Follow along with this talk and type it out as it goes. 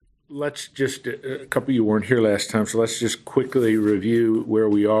let's just, a couple of you weren't here last time, so let's just quickly review where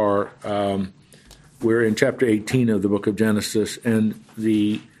we are. We're in chapter 18 of the book of Genesis, and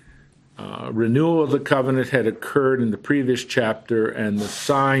the renewal of the covenant had occurred in the previous chapter, and the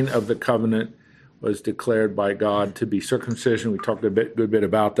sign of the covenant was declared by God to be circumcision. We talked a good bit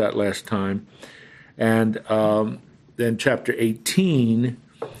about that last time. And then chapter 18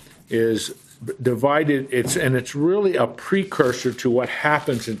 is divided, it's really a precursor to what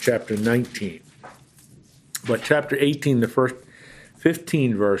happens in chapter 19. But chapter 18, the first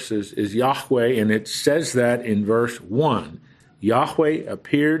 15 verses, is Yahweh, and it says that in verse 1. Yahweh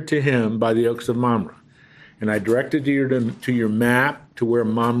appeared to him by the oaks of Mamre. And I directed you to your map to where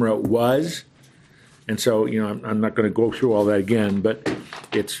Mamre was. And so, I'm not going to go through all that again, but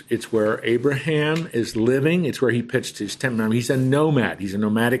it's where Abraham is living. It's where he pitched his tent. He's a nomad. He's a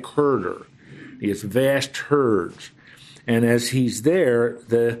nomadic herder. He has vast herds. And as he's there,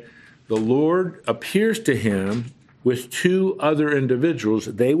 the Lord appears to him with two other individuals.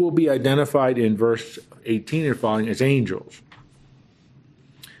 They will be identified in verse 18 and following as angels.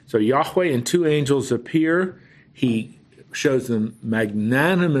 So Yahweh and two angels appear. He shows them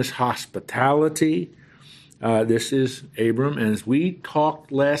magnanimous hospitality. This is Abram. And as we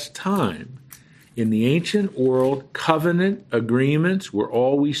talked last time, in the ancient world, covenant agreements were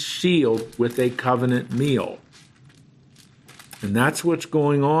always sealed with a covenant meal. And that's what's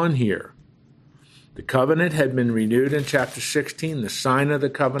going on here. The covenant had been renewed in chapter 16. The sign of the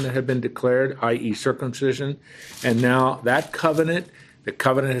covenant had been declared, i.e. circumcision. And now that covenant, the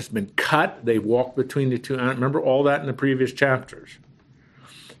covenant has been cut. They walked between the two. I remember all that in the previous chapters.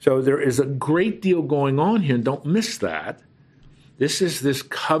 So there is a great deal going on here, and don't miss that. This is this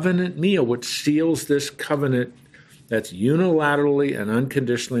covenant meal which seals this covenant that's unilaterally and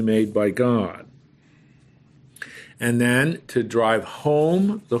unconditionally made by God. And then to drive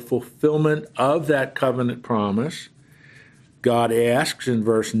home the fulfillment of that covenant promise, God asks in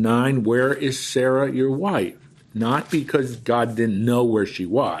verse 9, "Where is Sarah, your wife?" Not because God didn't know where she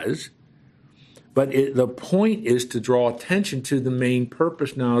was, but the point is to draw attention to the main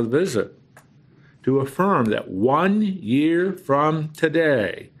purpose now of the visit, to affirm that 1 year from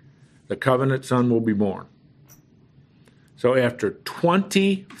today, the covenant son will be born. So after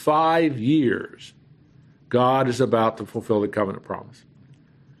 25 years, God is about to fulfill the covenant promise.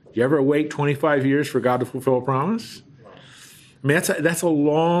 Do you ever wait 25 years for God to fulfill a promise? I mean, that's a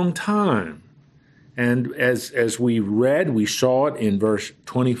long time. And as we read, we saw it in verse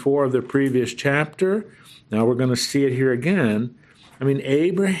 24 of the previous chapter. Now we're going to see it here again. I mean,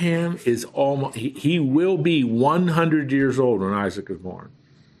 Abraham is almost, he will be 100 years old when Isaac is born.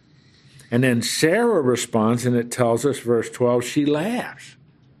 And then Sarah responds, and it tells us, verse 12, she laughs.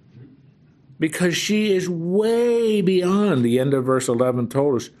 Because she is way beyond, the end of verse 11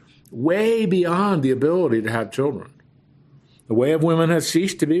 told us, way beyond the ability to have children. The way of women has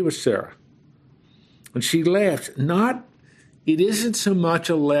ceased to be with Sarah. And she laughs. It isn't so much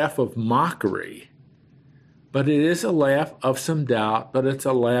a laugh of mockery, but it is a laugh of some doubt, but it's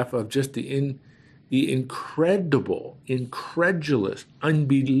a laugh of just the incredible, incredulous,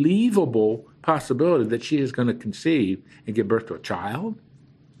 unbelievable possibility that she is going to conceive and give birth to a child.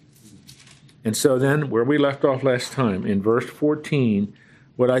 And so then, where we left off last time, in verse 14,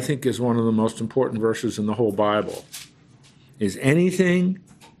 what I think is one of the most important verses in the whole Bible, is anything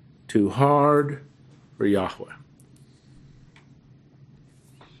too hard for Yahweh?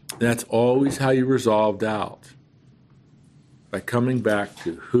 That's always how you resolve doubt, by coming back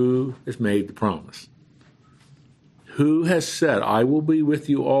to who has made the promise. Who has said, I will be with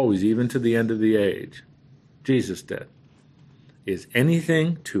you always, even to the end of the age? Jesus did. Is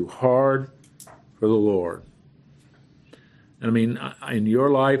anything too hard for the Lord? I mean, in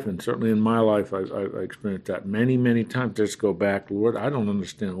your life, and certainly in my life, I experienced that many, many times. Just go back, Lord, I don't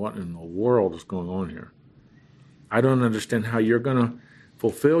understand what in the world is going on here. I don't understand how you're going to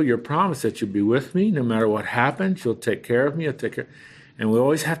fulfill your promise that you'll be with me no matter what happens. You'll take care of me. You'll take care. And we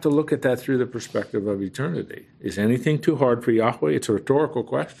always have to look at that through the perspective of eternity. Is anything too hard for Yahweh? It's a rhetorical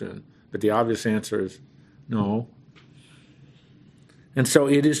question, but the obvious answer is no. And so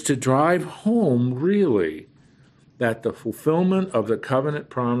it is to drive home, really, that the fulfillment of the covenant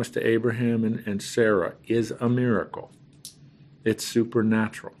promise to Abraham and Sarah is a miracle. It's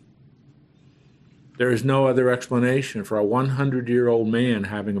supernatural. There is no other explanation for a 100-year-old man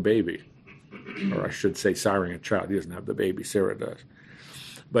having a baby. Or I should say siring a child. He doesn't have the baby, Sarah does.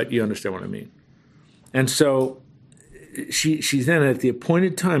 But you understand what I mean. And so she's then at the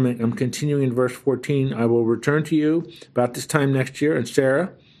appointed time, I'm continuing in verse 14, I will return to you about this time next year, and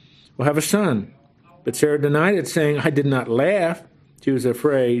Sarah will have a son. But Sarah denied it, saying, I did not laugh She was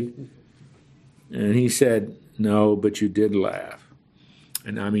afraid. And he said, no, but you did laugh.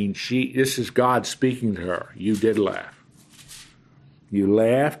 And I mean, this is God speaking to her. You did laugh. You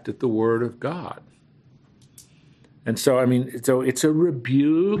laughed at the word of God. And so, I mean, so it's a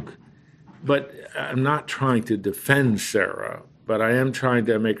rebuke, but I'm not trying to defend Sarah, but I am trying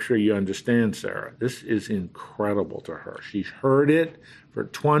to make sure you understand Sarah. This is incredible to her. She's heard it for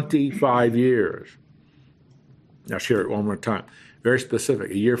 25 years. Now, share it one more time. Very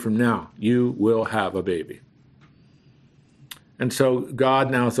specific. A year from now, you will have a baby. And so God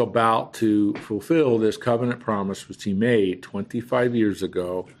now is about to fulfill this covenant promise which he made 25 years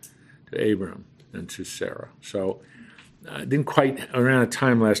ago to Abram and to Sarah. So I didn't quite run out of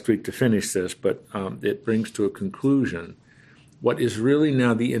time last week to finish this, but it brings to a conclusion what is really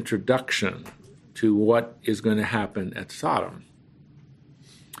now the introduction to what is going to happen at Sodom.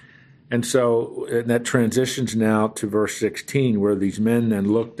 And so that transitions now to verse 16, where these men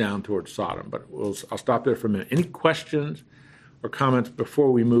then look down towards Sodom. But I'll stop there for a minute. Any questions or comments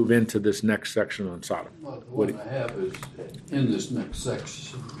before we move into this next section on Sodom? Well, the one I have is in this next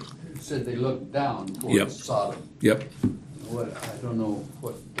section. It said they looked down towards Sodom. Yep. I don't know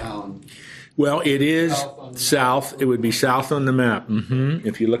what down. Well, it is south. It would be south on the map.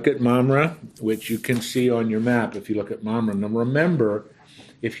 If you look at Mamre, which you can see on your map, if you look at Mamre. Now remember,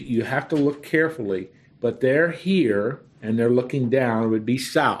 if you have to look carefully, but they're here and they're looking down, it would be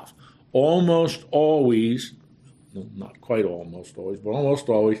south. Almost always, well, not quite almost always, but almost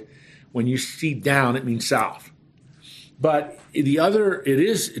always, when you see down, it means south. But the other, it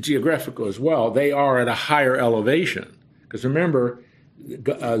is geographical as well. They are at a higher elevation. Because remember,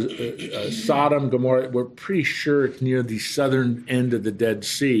 Sodom, Gomorrah, we're pretty sure it's near the southern end of the Dead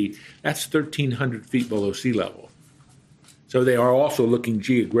Sea. That's 1,300 feet below sea level. So they are also looking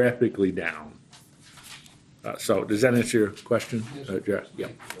geographically down. So does that answer your question, Jeff? Yeah.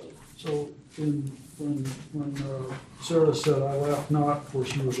 So when Sarah said, I laughed not, for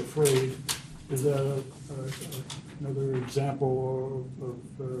she was afraid, is that another example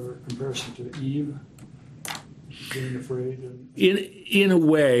of comparison to Eve being afraid? In a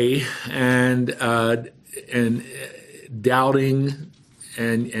way, and doubting,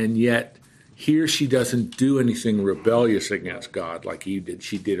 and yet here she doesn't do anything rebellious against God like Eve did.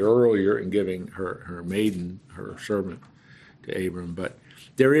 She did earlier in giving her maiden, her servant, to Abram. But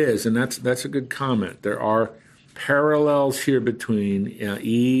there is, and that's a good comment. There are parallels here between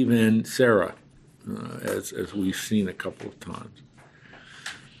Eve and Sarah, as we've seen a couple of times.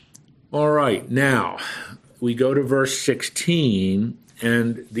 All right, now we go to verse 16,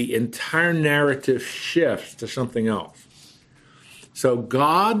 and the entire narrative shifts to something else. So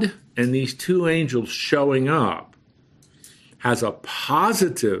God and these two angels showing up has a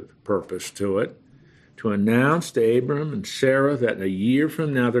positive purpose to it, to announce to Abram and Sarah that a year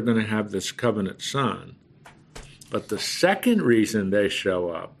from now they're going to have this covenant son. But the second reason they show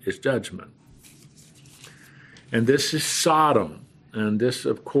up is judgment. And this is Sodom. And this,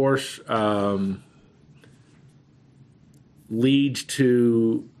 of course, leads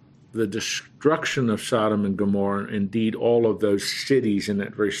to the destruction of Sodom and Gomorrah, indeed all of those cities in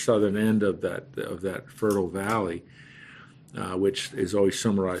that very southern end of that fertile valley, which is always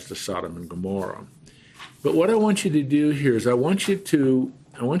summarized as Sodom and Gomorrah. But what I want you to do here is I want you to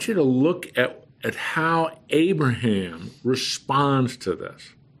look at how Abraham responds to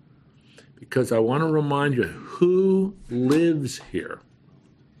this, because I want to remind you who lives here.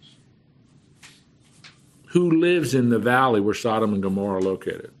 Who lives in the valley where Sodom and Gomorrah are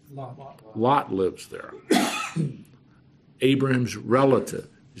located? Lot lives there. Abraham's relative,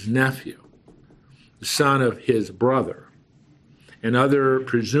 his nephew, the son of his brother, and other,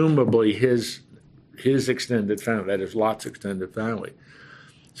 presumably his extended family, that is Lot's extended family.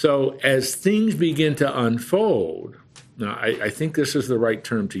 So as things begin to unfold, now I think this is the right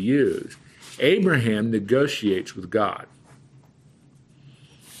term to use, Abraham negotiates with God.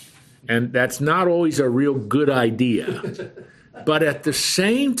 And that's not always a real good idea. But at the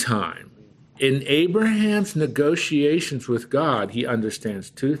same time, in Abraham's negotiations with God, he understands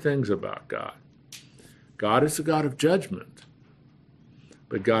two things about God. God is a God of judgment,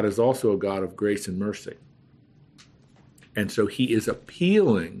 but God is also a God of grace and mercy. And so he is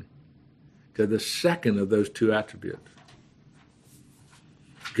appealing to the second of those two attributes.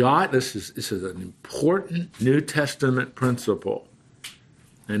 God, this is an important New Testament principle.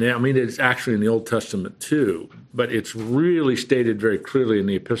 And I mean, it's actually in the Old Testament too, but it's really stated very clearly in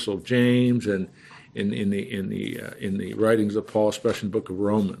the Epistle of James and in the writings of Paul, especially in the book of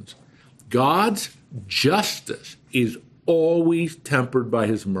Romans. God's justice is always tempered by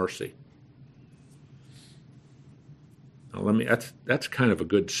his mercy. Now, that's kind of a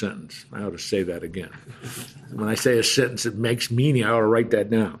good sentence. I ought to say that again. When I say a sentence, it makes meaning. I ought to write that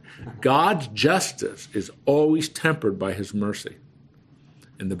down. God's justice is always tempered by his mercy.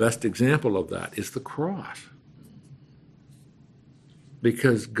 And the best example of that is the cross.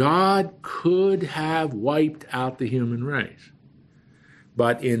 Because God could have wiped out the human race.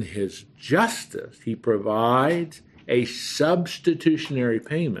 But in his justice, he provides a substitutionary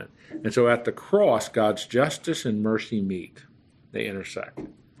payment. And so at the cross, God's justice and mercy meet. They intersect.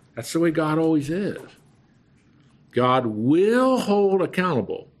 That's the way God always is. God will hold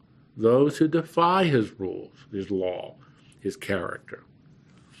accountable those who defy his rules, his law, his character.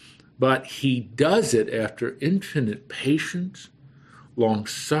 But he does it after infinite patience,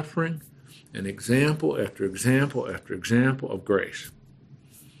 long-suffering, and example after example after example of grace.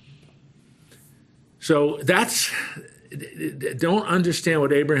 So don't understand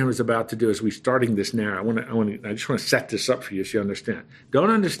what Abraham is about to do as we're starting this now. I just want to set this up for you so you understand. Don't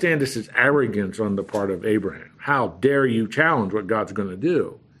understand this as arrogance on the part of Abraham. How dare you challenge what God's going to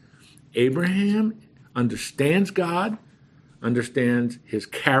do? Abraham understands God, understands his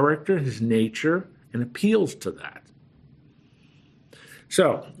character, his nature, and appeals to that.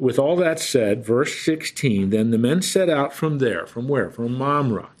 So, with all that said, verse 16, then the men set out from there. From where? From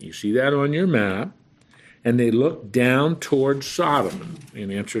Mamre. You see that on your map. And they looked down towards Sodom.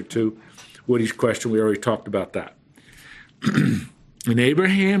 In answer to Woody's question, we already talked about that. And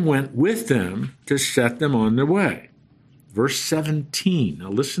Abraham went with them to set them on their way. Verse 17. Now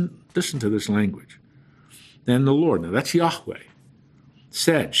listen to this language. Then the Lord, now that's Yahweh,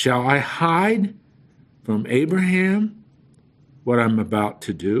 said, shall I hide from Abraham what I'm about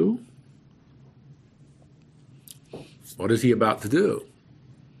to do? What is he about to do?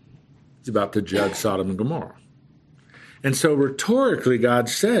 He's about to judge Sodom and Gomorrah. And so rhetorically, God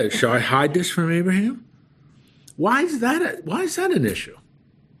says, shall I hide this from Abraham? Why is that an issue?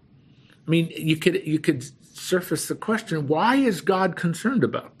 I mean, you could surface the question, why is God concerned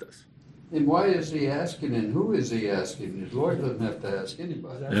about this? And why is he asking, and who is he asking? His Lord doesn't have to ask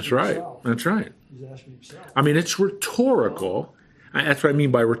anybody. That's right. That's right. He's asking himself. I mean, it's rhetorical. That's what I mean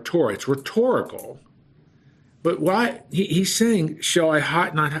by rhetoric. It's rhetorical. But why? He's saying, shall I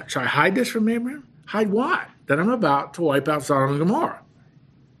hide this from Abraham? Hide what? That I'm about to wipe out Sodom and Gomorrah.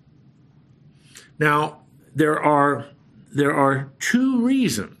 Now, there are two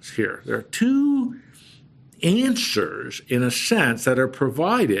reasons here. There are two answers, in a sense, that are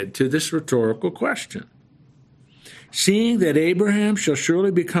provided to this rhetorical question. Seeing that Abraham shall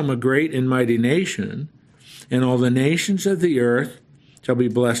surely become a great and mighty nation, and all the nations of the earth shall be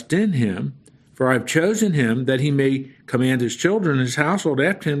blessed in him, for I have chosen him that he may command his children and his household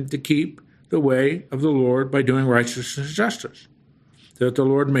after him to keep the way of the Lord by doing righteousness and justice, so that the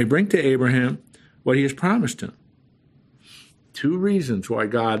Lord may bring to Abraham what he has promised him. Two reasons why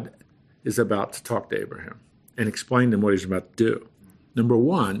God is about to talk to Abraham and explain to him what he's about to do. Number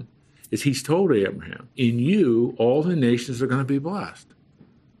one is he's told Abraham, in you all the nations are going to be blessed.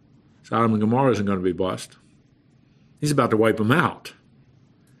 Sodom and Gomorrah isn't going to be blessed. He's about to wipe them out.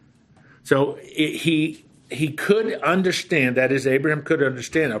 So he could understand, that is, Abraham could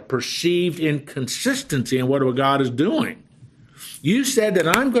understand a perceived inconsistency in what God is doing. You said that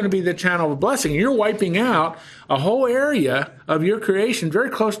I'm going to be the channel of blessing, and you're wiping out a whole area of your creation very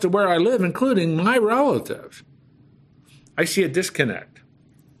close to where I live, including my relatives. I see a disconnect.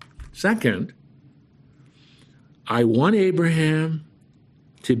 Second, I want Abraham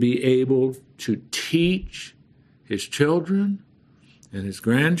to be able to teach his children and his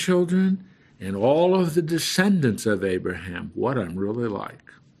grandchildren and all of the descendants of Abraham what I'm really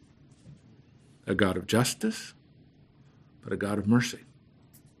like. A God of justice, but a God of mercy.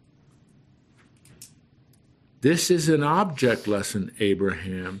 This is an object lesson,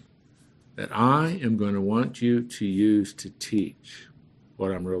 Abraham, that I am going to want you to use to teach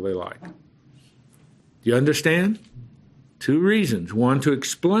what I'm really like. Do you understand? Two reasons. One, to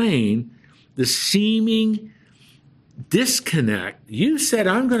explain the seeming disconnect. You said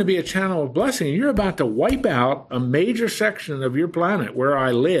I'm going to be a channel of blessing, and you're about to wipe out a major section of your planet where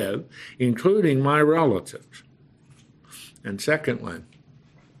I live, including my relatives. And secondly,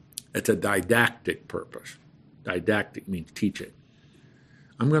 it's a didactic purpose. Didactic means teaching.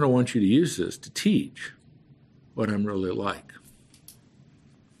 I'm going to want you to use this to teach what I'm really like.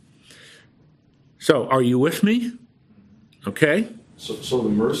 So, are you with me? Okay? So the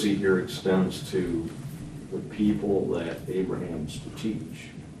mercy here extends to the people that Abraham's to teach.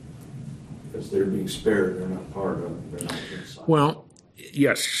 Because they're being spared, they're not they're not inside. Well,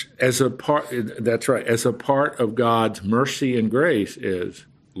 yes, that's right. As a part of God's mercy and grace is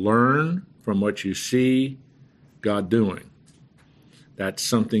learn from what you see God doing? That's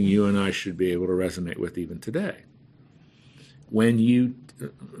something you and I should be able to resonate with even today. When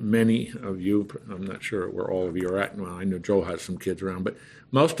many of you, I'm not sure where all of you are at, well, I know Joel has some kids around, but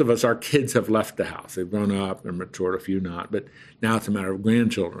most of us, our kids have left the house. They've grown up and matured, a few not, but now it's a matter of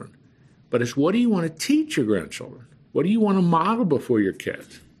grandchildren. But it's, what do you want to teach your grandchildren? What do you want to model before your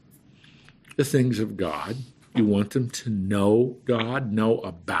kids? The things of God. You want them to know God, know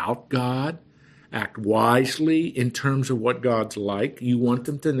about God, act wisely in terms of what God's like. You want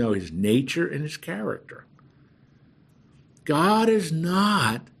them to know his nature and his character. God is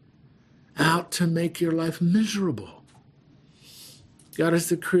not out to make your life miserable. God is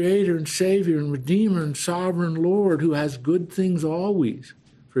the creator and savior and redeemer and sovereign Lord who has good things always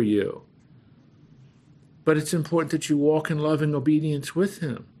for you. But it's important that you walk in loving obedience with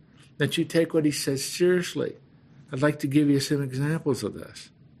him, that you take what he says seriously. I'd like to give you some examples of this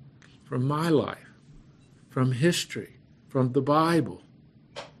from my life, from history, from the Bible.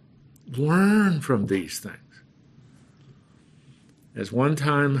 Learn from these things. As one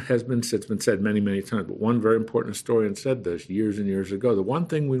time has been said, it's been said many, many times, but one very important historian said this years and years ago. The one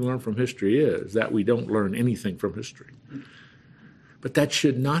thing we learn from history is that we don't learn anything from history. But that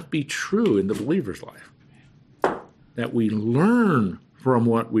should not be true in the believer's life. That we learn from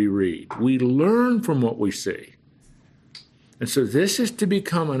what we read. We learn from what we see. And so this is to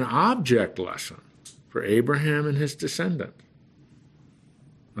become an object lesson for Abraham and his descendants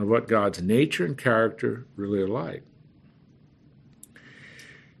of what God's nature and character really are like.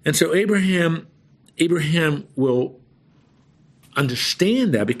 And so Abraham will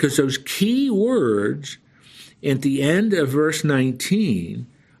understand that because those key words at the end of verse 19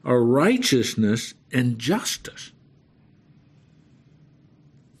 are righteousness and justice.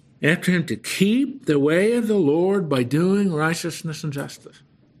 After him to keep the way of the Lord by doing righteousness and justice.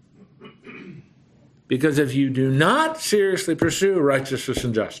 Because if you do not seriously pursue righteousness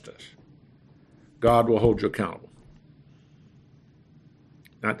and justice, God will hold you accountable.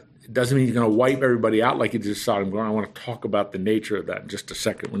 It doesn't mean he's going to wipe everybody out like he did Sodom and Gomorrah. I want to talk about the nature of that in just a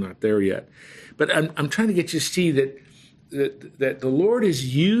second. We're not there yet. But I'm trying to get you to see that the Lord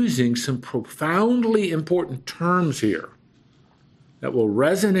is using some profoundly important terms here that will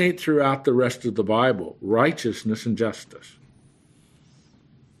resonate throughout the rest of the Bible: righteousness and justice.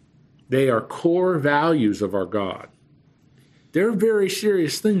 They are core values of our God. They're very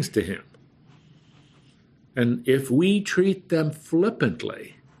serious things to him. And if we treat them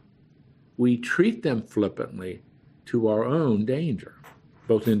flippantly, to our own danger,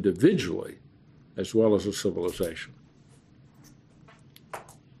 both individually as well as a civilization.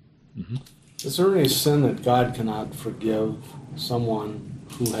 Mm-hmm. Is there any sin that God cannot forgive someone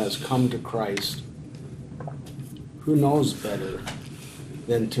who has come to Christ, who knows better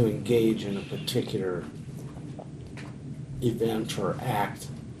than to engage in a particular event or act,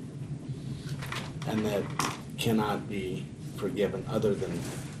 and that cannot be forgiven other than,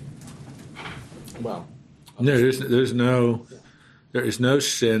 well... No, there is no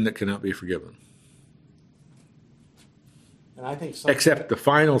sin that cannot be forgiven. And I think except the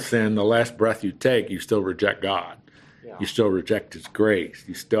final sin, the last breath you take, you still reject God. Yeah. You still reject his grace.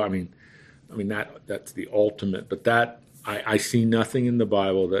 You still, I mean that's the ultimate. But that I see nothing in the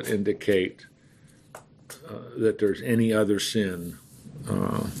Bible that indicate that there's any other sin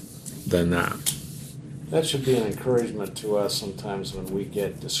than that. That should be an encouragement to us sometimes when we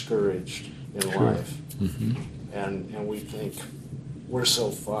get discouraged in life, and we think we're so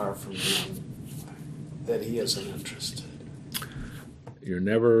far from him that he isn't interested. You're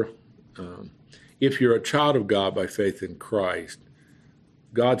never, if you're a child of God by faith in Christ,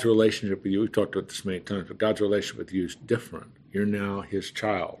 God's relationship with you, we've talked about this many times, but God's relationship with you is different. You're now his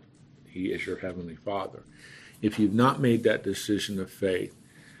child. He is your heavenly Father. If you've not made that decision of faith,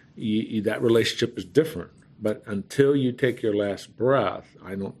 that relationship is different. But until you take your last breath,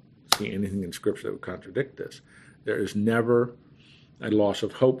 I don't see anything in Scripture that would contradict this. There is never a loss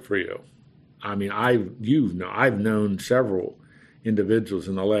of hope for you. I mean, I've known several individuals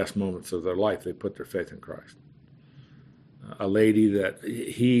in the last moments of their life, they put their faith in Christ. A lady that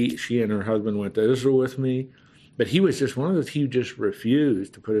she and her husband went to Israel with me, but he was just one of those, he just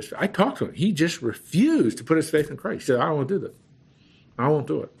refused to put his, I talked to him, he just refused to put his faith in Christ. He said, I don't want to do that. I won't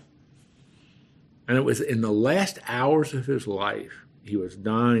do it. And it was in the last hours of his life, he was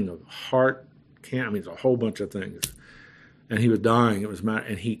dying of heart cancer, it's a whole bunch of things. And he was dying,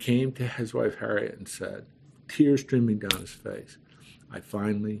 and he came to his wife Harriet and said, tears streaming down his face, I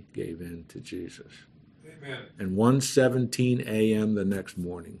finally gave in to Jesus. Amen. And 1:17 a.m. the next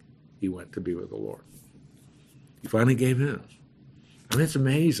morning, he went to be with the Lord. He finally gave in. I mean, it's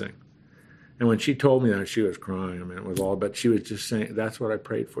amazing. And when she told me that, she was crying. I mean, it was all, but she was just saying, that's what I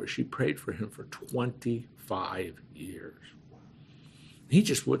prayed for. She prayed for him for 25 years. He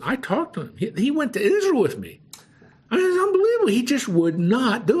just would. I talked to him. He went to Israel with me. I mean, it's unbelievable. He just would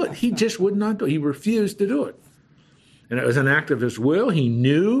not do it. He just would not do it. He refused to do it. And it was an act of his will. He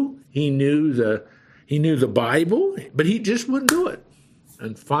knew the Bible, but he just wouldn't do it.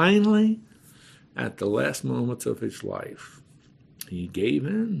 And finally, at the last moments of his life, he gave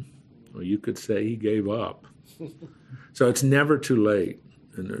in. Or you could say he gave up. So it's never too late.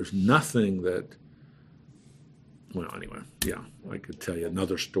 And there's nothing that, well, anyway, yeah, I could tell you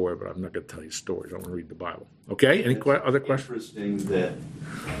another story, but I'm not going to tell you stories. I want to read the Bible. Okay, any other questions? Interesting that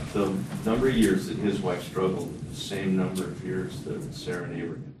the number of years that his wife struggled with the same number of years that Sarah and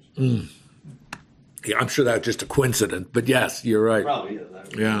Abraham struggled. Yeah, I'm sure that was just a coincidence, but yes, you're right. Probably is.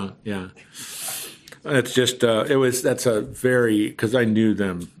 Yeah. It's just, that's a very, because I know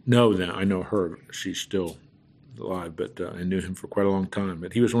them, I know her, she's still alive, but I knew him for quite a long time.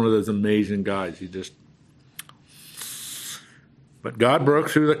 But he was one of those amazing guys. But God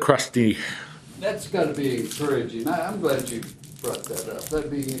broke through the crusty. That's got to be encouraging. I'm glad you brought that up. That'd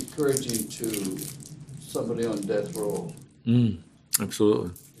be encouraging to somebody on death row.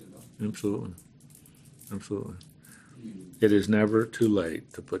 Absolutely. Absolutely. It is never too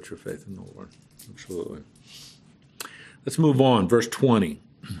late to put your faith in the Lord. Absolutely. Let's move on. Verse 20.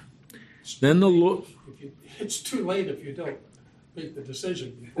 Then the Lord... It's too late if you don't make the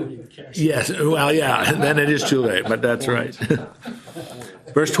decision before you cash it. Yes, well, yeah, then it is too late, but that's right.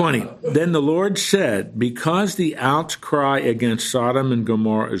 Verse 20. Then the Lord said, because the outcry against Sodom and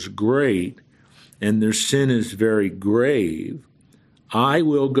Gomorrah is great, and their sin is very grave, I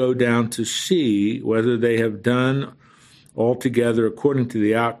will go down to see whether they have done altogether according to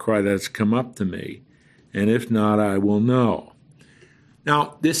the outcry that has come up to me, and if not, I will know.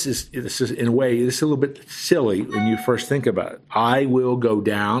 Now, this is in a way, this is a little bit silly when you first think about it. I will go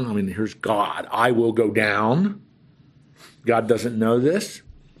down. I mean, here's God. I will go down. God doesn't know this.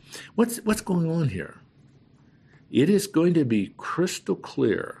 What's going on here? It is going to be crystal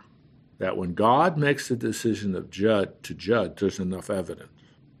clear that when God makes the decision of to judge, there's enough evidence.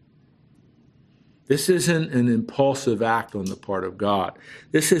 This isn't an impulsive act on the part of God.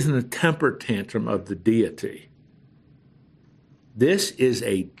 This isn't a temper tantrum of the deity. This is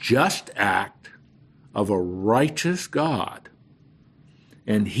a just act of a righteous God.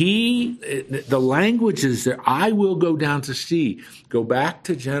 And the language is there, I will go down to see. Go back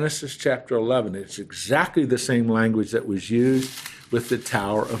to Genesis chapter 11. It's exactly the same language that was used with the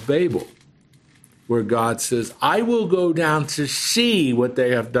Tower of Babel, where God says, I will go down to see what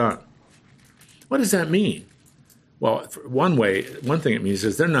they have done. What does that mean? Well, one thing it means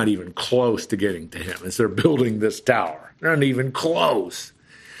is they're not even close to getting to him as they're building this tower. They're not even close.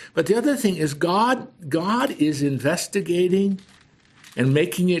 But the other thing is God is investigating and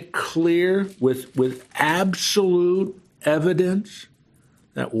making it clear with absolute evidence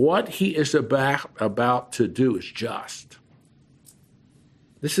that what he is about to do is just.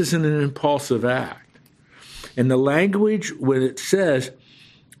 This isn't an impulsive act. And the language when it says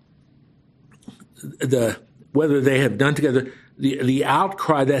whether they have done together, the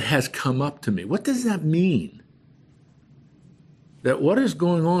outcry that has come up to me. What does that mean? That what is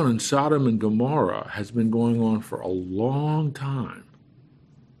going on in Sodom and Gomorrah has been going on for a long time.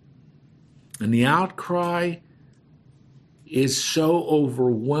 And the outcry is so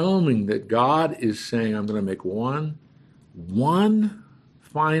overwhelming that God is saying, I'm going to make one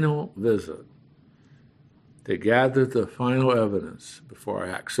final visit to gather the final evidence before I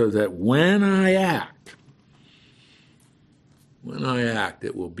act, so that when I act,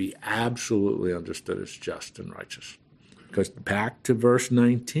 it will be absolutely understood as just and righteous. Because back to verse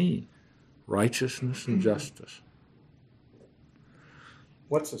 19, righteousness and justice.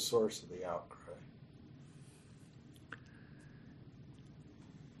 What's the source of the outcry?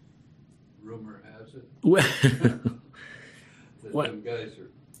 Rumor has it Well, that What? them guys are.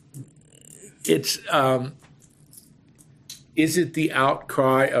 it's is it the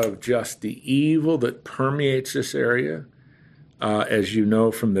outcry of just the evil that permeates this area? As you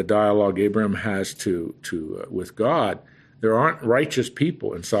know from the dialogue Abraham has with God, there aren't righteous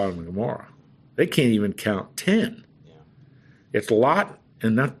people in Sodom and Gomorrah. They can't even count 10. Yeah. It's Lot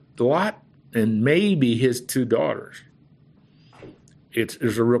and maybe his 2 daughters.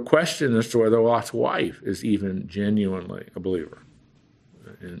 There's a real question as to whether Lot's wife is even genuinely a believer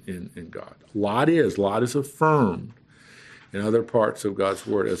in God. Lot is affirmed in other parts of God's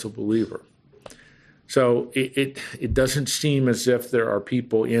word as a believer. So it doesn't seem as if there are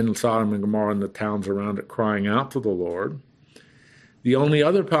people in Sodom and Gomorrah and the towns around it crying out to the Lord. The only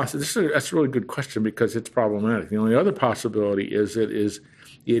other possibility, that's a really good question because it's problematic. The only other possibility is it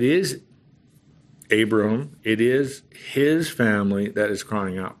is Abram, it is his family that is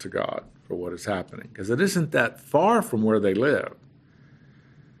crying out to God for what is happening, because it isn't that far from where they live.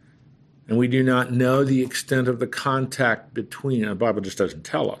 And we do not know the extent of the contact between, the Bible just doesn't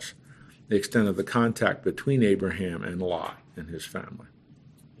tell us, the extent of the contact between Abraham and Lot and his family.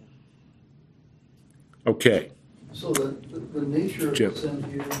 Okay. So the nature of Jim. the sin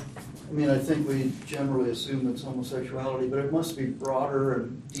here, I mean, I think we generally assume it's homosexuality, but it must be broader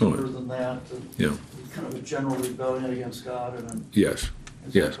and deeper than that. Yeah. Kind of a general rebellion against God. And Yes.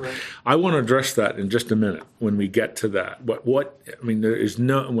 is Yes. that correct? I want to address that in just a minute when we get to that. I mean, there is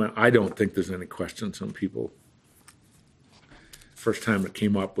I don't think there's any question. Some people, first time it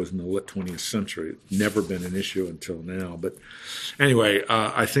came up was in the late 20th century. It's never been an issue until now. But anyway,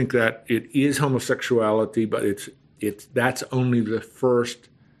 I think that it is homosexuality, but that's only the first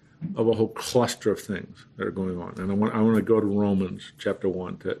of a whole cluster of things that are going on. And I want to go to Romans chapter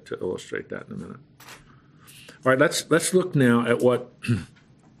 1 to illustrate that in a minute. All right, let's look now at what,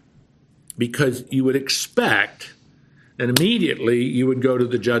 because you would expect that immediately you would go to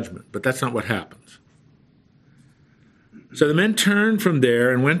the judgment, but that's not what happens. So the men turned from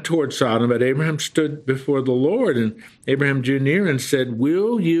there and went toward Sodom, but Abraham stood before the Lord, and Abraham drew near and said,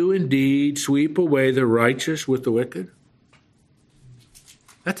 "Will you indeed sweep away the righteous with the wicked?"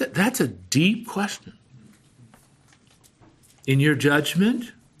 That's a deep question. In your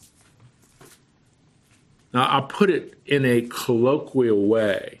judgment? Now, I'll put it in a colloquial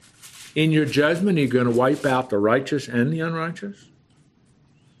way. In your judgment, are you going to wipe out the righteous and the unrighteous?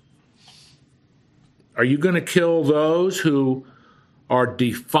 Are you going to kill those who are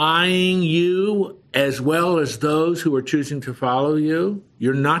defying you as well as those who are choosing to follow you?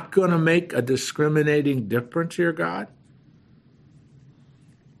 You're not going to make a discriminating difference here, God?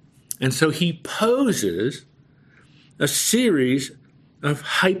 And so he poses a series of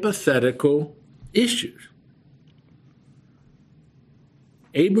hypothetical issues.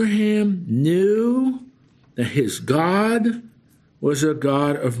 Abraham knew that his God was a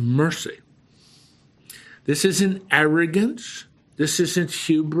God of mercy. This isn't arrogance. This isn't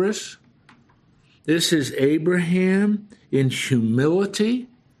hubris. This is Abraham in humility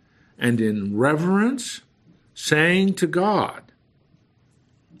and in reverence saying to God,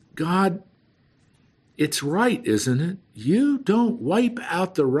 God, it's right, isn't it? You don't wipe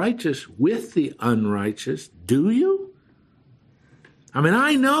out the righteous with the unrighteous, do you? I mean,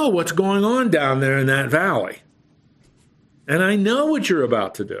 I know what's going on down there in that valley. And I know what you're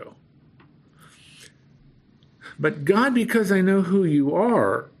about to do. But God, because I know who you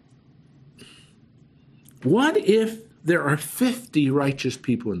are, what if there are 50 righteous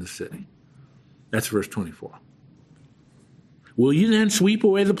people in the city? That's verse 24. Will you then sweep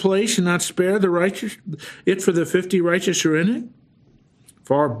away the place and not spare the righteous, it for the 50 righteous who are in it?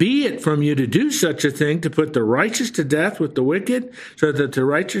 Far be it from you to do such a thing, to put the righteous to death with the wicked, so that the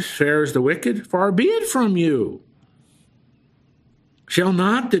righteous fares the wicked. Far be it from you. Shall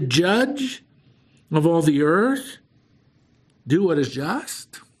not the judge of all the earth do what is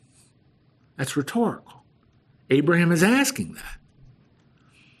just? That's rhetorical. Abraham is asking that.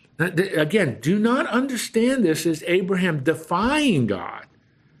 Again, do not understand this as Abraham defying God.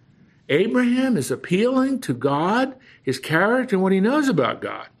 Abraham is appealing to God, his character, and what he knows about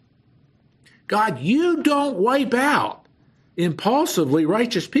God. God, you don't wipe out impulsively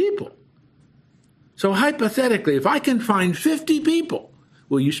righteous people. So hypothetically, if I can find 50 people,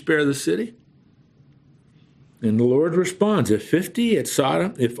 will you spare the city? And the Lord responds, if 50 at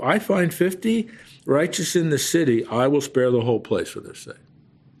Sodom, if I find 50 righteous in the city, I will spare the whole place for their sake.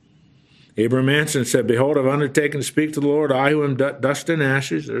 Abraham answered and said, behold, I've undertaken to speak to the Lord, I who am dust and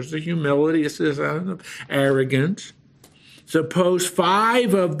ashes. There's the humility, it's the arrogance. Suppose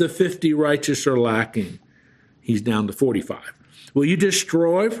 5 of the 50 righteous are lacking. He's down to 45. Will you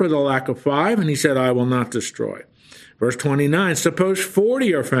destroy for the lack of 5? And he said, I will not destroy. Verse 29, suppose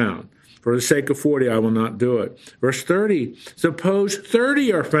 40 are found. For the sake of 40, I will not do it. Verse 30, suppose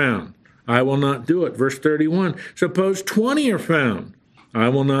 30 are found. I will not do it. Verse 31, suppose 20 are found. I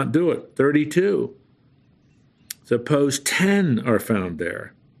will not do it. 32, suppose 10 are found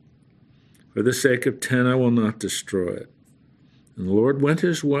there. For the sake of 10, I will not destroy it. And the Lord went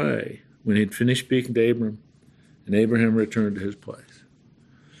his way when he had finished speaking to Abram, and Abraham returned to his place.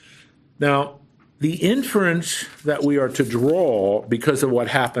 Now, the inference that we are to draw because of what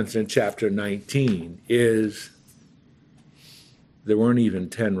happens in chapter 19 is there weren't even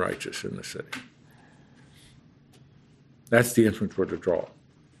 10 righteous in the city. That's the inference we're to draw.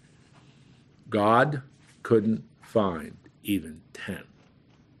 God couldn't find even 10.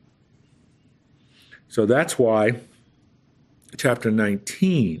 So that's why chapter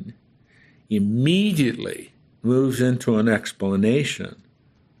 19 immediately moves into an explanation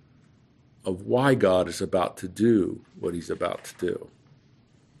of why God is about to do what he's about to do.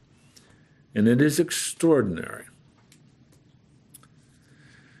 And it is extraordinary.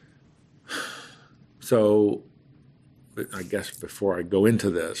 So, I guess before I go into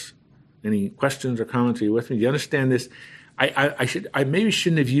this, any questions or comments? Are you with me? Do you understand this? I maybe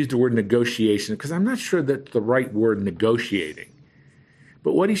shouldn't have used the word negotiation because I'm not sure that's the right word, negotiating.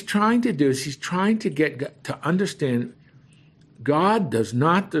 But what he's trying to do is he's trying to get to understand God does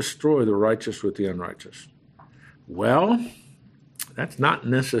not destroy the righteous with the unrighteous. Well, that's not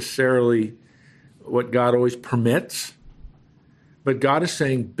necessarily what God always permits. But God is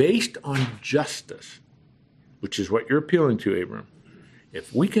saying, based on justice, which is what you're appealing to, Abraham,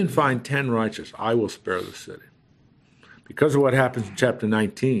 if we can find 10 righteous, I will spare the city. Because of what happens in chapter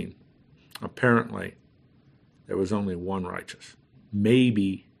 19, apparently there was only one righteous.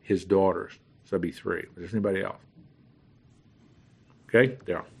 Maybe his daughters, so that'd be 3. But there's anybody else? Okay,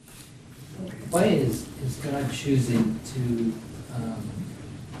 Darryl. Why is God choosing to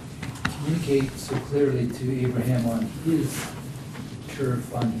communicate so clearly to Abraham on his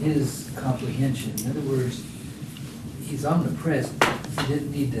turf, on his comprehension? In other words, he's omnipresent. He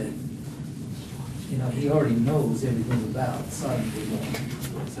didn't need to, he already knows everything about Sodom and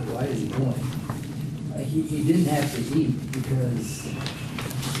Gomorrah. So why is he going? He didn't have to eat because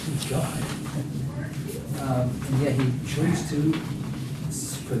he's God. And yet he chose to,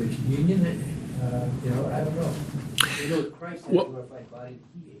 for the communion, I don't know. Christ had a glorified body,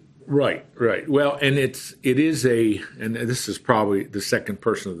 he ate. Right. Well, and it is and this is probably the second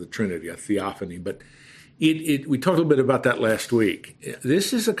person of the Trinity, a theophany, but we talked a little bit about that last week.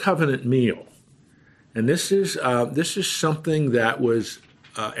 This is a covenant meal, and this is something that was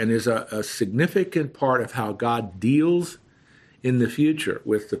and is a significant part of how God deals in the future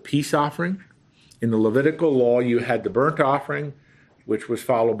with the peace offering. In the Levitical law, you had the burnt offering, which was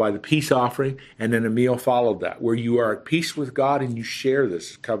followed by the peace offering, and then a meal followed that, where you are at peace with God and you share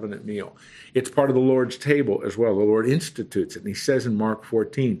this covenant meal. It's part of the Lord's table as well. The Lord institutes it, and he says in Mark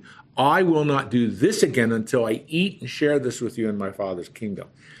 14, I will not do this again until I eat and share this with you in my Father's kingdom.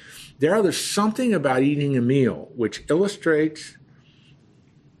 There's something about eating a meal which illustrates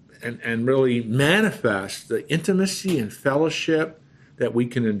and really manifests the intimacy and fellowship that we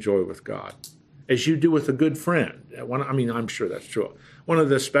can enjoy with God, as you do with a good friend. I'm sure that's true. One of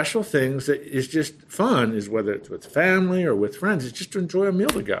the special things that is just fun is whether it's with family or with friends, is just to enjoy a meal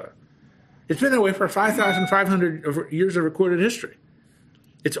together. It's been that way for 5,500 years of recorded history.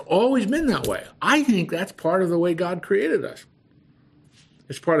 It's always been that way. I think that's part of the way God created us.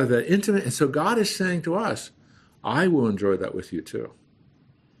 It's part of the intimate. And so God is saying to us, I will enjoy that with you too.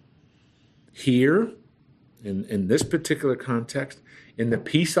 Here, in this particular context, in the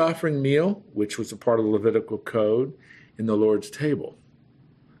peace offering meal, which was a part of the Levitical code, in the Lord's table.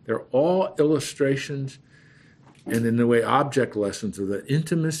 They're all illustrations and in a way object lessons of the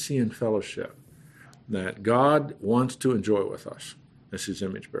intimacy and fellowship that God wants to enjoy with us as his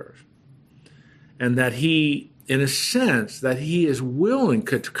image bearers. And that he, in a sense, that he is willing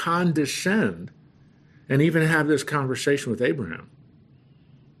to condescend and even have this conversation with Abraham.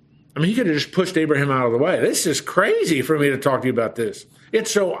 He could have just pushed Abraham out of the way. This is crazy for me to talk to you about this.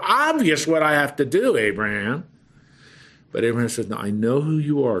 It's so obvious what I have to do, Abraham. But Abraham says, no, I know who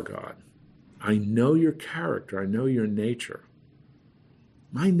you are, God. I know your character. I know your nature.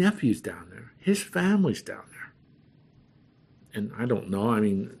 My nephew's down there. His family's down there. And I don't know.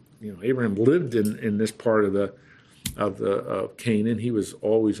 Abraham lived in this part of Canaan. He was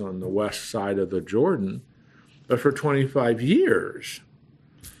always on the west side of the Jordan. But for 25 years...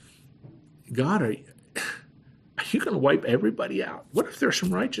 God, are you going to wipe everybody out? What if there's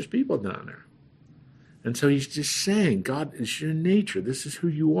some righteous people down there? And so he's just saying, God, it's your nature. This is who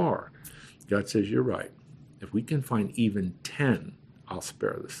you are. God says, you're right. If we can find even 10, I'll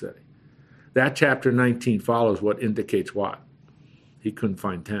spare the city. That chapter 19 follows what indicates what? He couldn't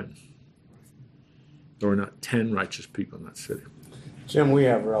find 10. There were not 10 righteous people in that city. Jim, we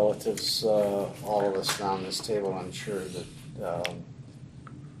have relatives, all of us around this table, I'm sure,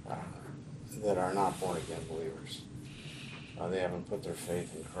 that are not born-again believers. They haven't put their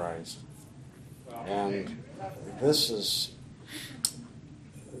faith in Christ. And this is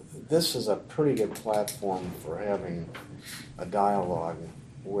a pretty good platform for having a dialogue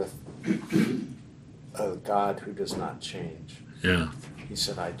with a God who does not change. Yeah. He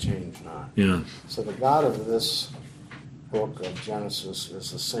said, I change not. Yeah. So the God of this book of Genesis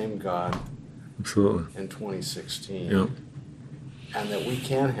is the same God Absolutely. in 2016. Yeah. and that we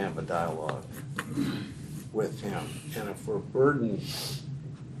can have a dialogue with him. And if we're burdened,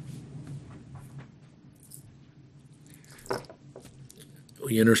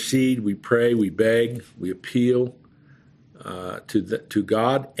 we intercede, we pray, we beg, we appeal to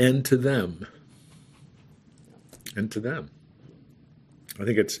God and to them. And to them. I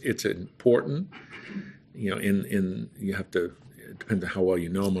think it's important. In you have to, it depends on how well you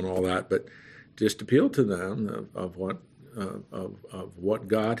know them and all that, but just appeal to them of what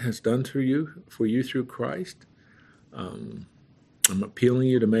God has done for you through Christ. I'm appealing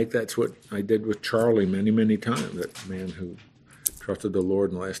you to make. That's what I did with Charlie many times. That man who trusted the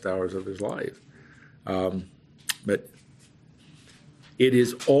Lord in the last hours of his life. But it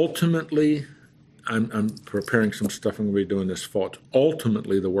is ultimately, I'm preparing some stuff I'm going to be doing this fall. It's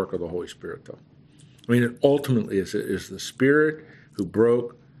ultimately the work of the Holy Spirit, though. I mean, it ultimately is the Spirit who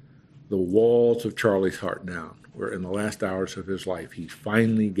broke the walls of Charlie's heart down, where in the last hours of his life, he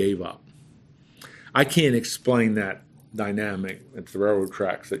finally gave up. I can't explain that dynamic. It's the railroad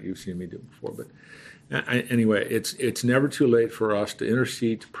tracks that you've seen me do before. But anyway, it's never too late for us to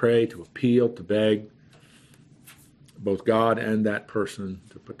intercede, to pray, to appeal, to beg, both God and that person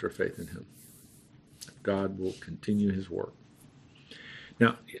to put their faith in him. God will continue his work.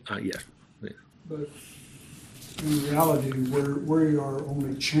 Now, yes. But in reality, we are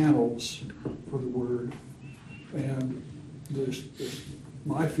only channels for the word. And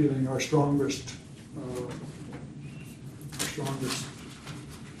my feeling, our strongest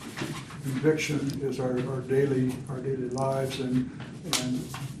conviction is our daily lives and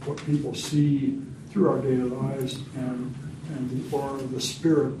what people see through our daily lives and the aura of the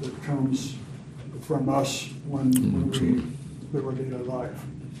Spirit that comes from us when we live our daily life.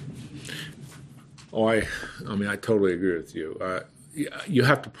 Oh, I totally agree with you. You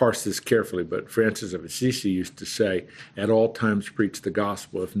have to parse this carefully, but Francis of Assisi used to say, at all times preach the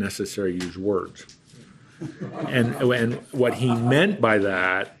gospel, if necessary, use words. And what he meant by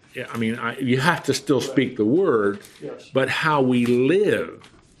that, you have to still speak the word, Yes. but how we live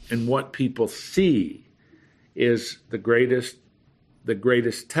and what people see is the greatest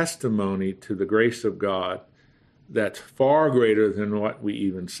testimony to the grace of God that's far greater than what we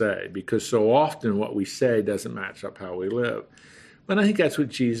even say, because so often what we say doesn't match up how we live. But I think that's what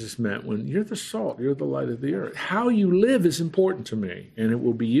Jesus meant when you're the salt, you're the light of the earth. How you live is important to me, and it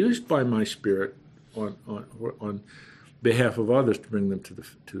will be used by my Spirit on behalf of others to bring them to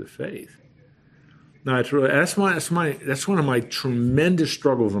the faith. Now, that's one of my tremendous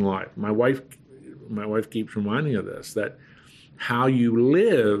struggles in life. My wife keeps reminding me of this, that how you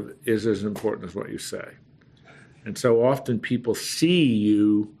live is as important as what you say. And so often people see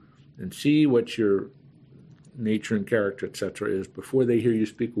you and see what your nature and character, etc., is before they hear you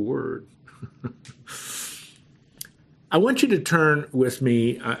speak a word. I want you to turn with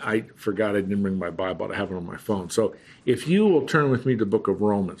me. I forgot I didn't bring my Bible. I have it on my phone. So if you will turn with me to the book of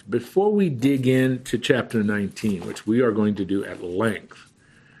Romans. Before we dig into chapter 19, which we are going to do at length,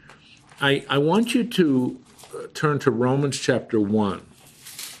 I want you to turn to Romans chapter 1.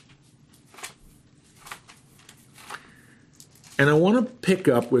 And I want to pick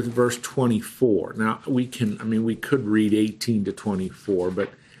up with verse 24. Now, we could read 18 to 24, but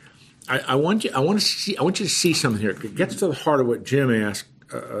I want you to see something here. It gets to the heart of what Jim asked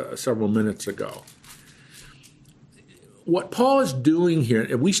several minutes ago. What Paul is doing here,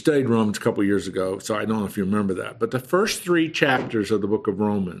 and we studied Romans a couple of years ago, so I don't know if you remember that, but the first 3 chapters of the book of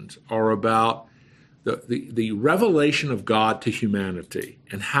Romans are about the revelation of God to humanity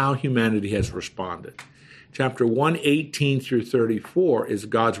and how humanity has responded. Chapter 1, 18 through 34 is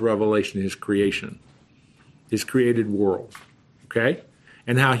God's revelation of his creation, his created world, okay?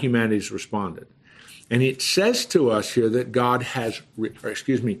 And how humanity has responded. And it says to us here that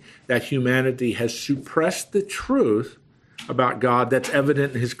that humanity has suppressed the truth about God that's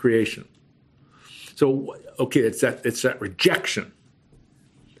evident in his creation. So, okay, it's that rejection.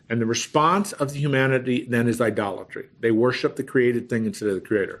 And the response of the humanity then is idolatry. They worship the created thing instead of the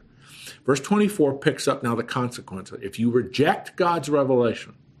creator. Verse 24 picks up now the consequence. If you reject God's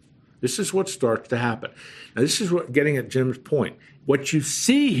revelation, this is what starts to happen. Now, this is what getting at Jim's point. What you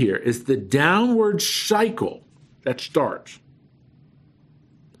see here is the downward cycle that starts.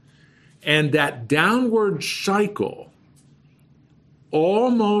 And that downward cycle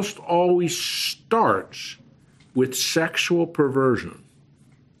almost always starts with sexual perversion.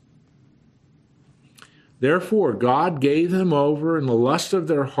 Therefore, God gave them over in the lust of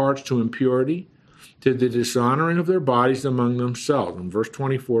their hearts to impurity, to the dishonoring of their bodies among themselves. In verse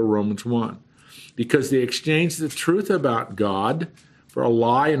 24, Romans 1. Because they exchanged the truth about God for a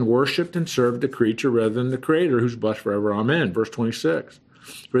lie and worshipped and served the creature rather than the Creator, who's blessed forever. Amen. Verse 26.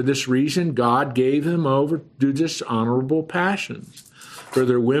 For this reason, God gave them over to dishonorable passions. For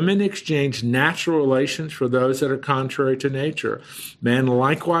their women exchanged natural relations for those that are contrary to nature. Men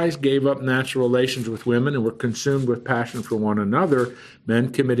likewise gave up natural relations with women and were consumed with passion for one another,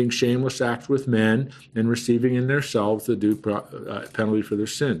 men committing shameless acts with men and receiving in themselves the due penalty for their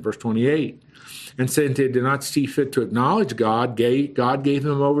sin. Verse 28. And since they did not see fit to acknowledge God, God gave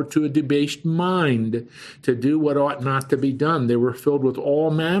them over to a debased mind to do what ought not to be done. They were filled with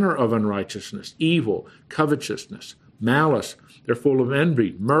all manner of unrighteousness, evil, covetousness, malice. They're full of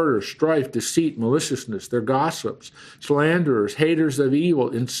envy, murder, strife, deceit, maliciousness. They're gossips, slanderers, haters of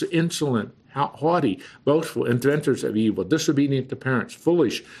evil, insolent, haughty, boastful, inventors of evil, disobedient to parents,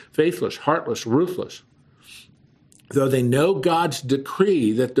 foolish, faithless, heartless, ruthless. Though they know God's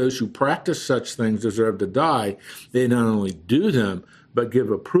decree that those who practice such things deserve to die, they not only do them, but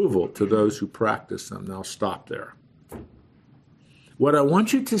give approval to those who practice them. Now stop there. What I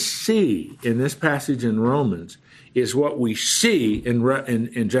want you to see in this passage in Romans is what we see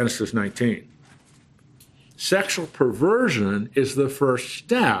in Genesis 19. Sexual perversion is the first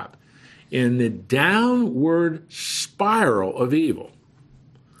step in the downward spiral of evil.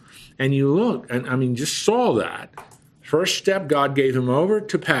 And you look, and I mean, just saw that. First step, God gave him over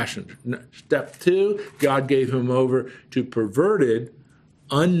to passion. Step 2, God gave him over to perverted,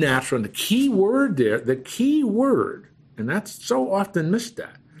 unnatural. And the key word there, and that's so often missed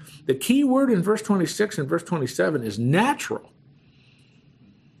that. The key word in verse 26 and verse 27 is natural.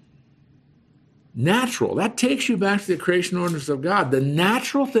 Natural. That takes you back to the creation orders of God. The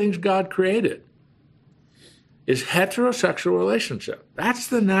natural things God created is heterosexual relationship. That's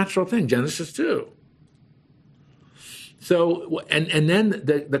the natural thing, Genesis 2. So, and then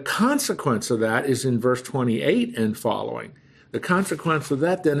the consequence of that is in verse 28 and following. The consequence of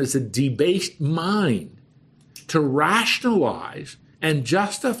that then is a debased mind to rationalize and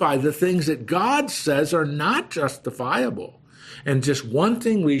justify the things that God says are not justifiable. And just one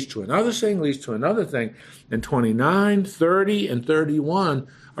thing leads to another thing, leads to another thing. And 29, 30, and 31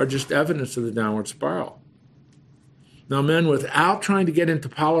 are just evidence of the downward spiral. Now, men, without trying to get into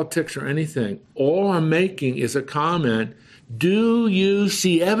politics or anything, all I'm making is a comment. Do you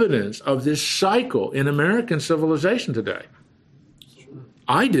see evidence of this cycle in American civilization today?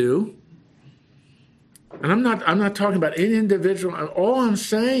 I do. And I'm not talking about any individual. All I'm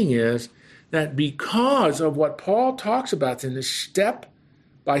saying is that because of what Paul talks about in this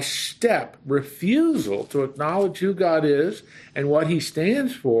step-by-step refusal to acknowledge who God is and what he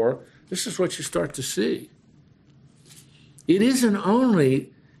stands for, this is what you start to see. It isn't only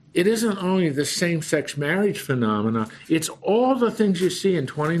the same-sex marriage phenomena, it's all the things you see in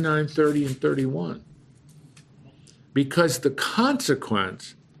 29, 30, and 31. Because the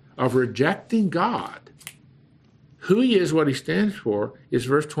consequence of rejecting God, who he is, what he stands for, is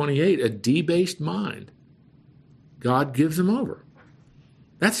verse 28, a debased mind. God gives him over.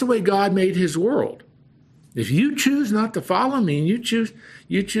 That's the way God made his world. If you choose not to follow me and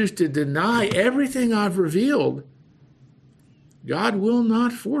you choose to deny everything I've revealed, God will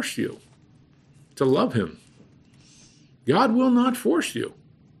not force you to love him. God will not force you.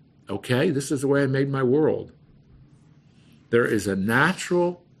 Okay, this is the way I made my world. There is a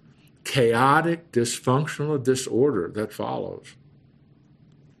natural, chaotic, dysfunctional disorder that follows.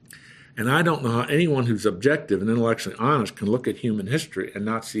 And I don't know how anyone who's objective and intellectually honest can look at human history and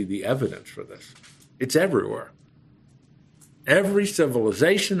not see the evidence for this. It's everywhere. Every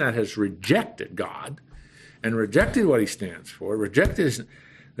civilization that has rejected God and rejected what he stands for,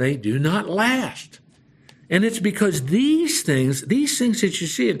 they do not last. And it's because these things that you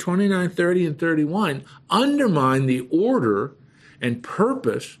see in 29, 30, and 31 undermine the order and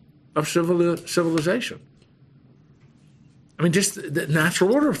purpose of civilization. I mean, just the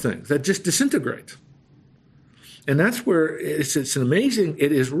natural order of things that just disintegrates. And that's where it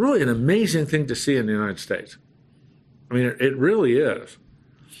is really an amazing thing to see in the United States. I mean, it really is.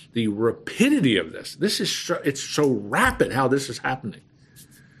 The rapidity of this it's so rapid how this is happening.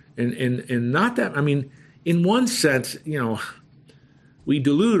 And not that, I mean, in one sense, we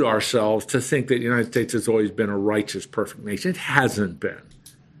delude ourselves to think that the United States has always been a righteous, perfect nation. It hasn't been.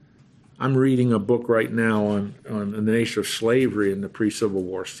 I'm reading a book right now on the nature of slavery in the pre-Civil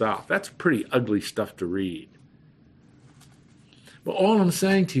War South. That's pretty ugly stuff to read. But all I'm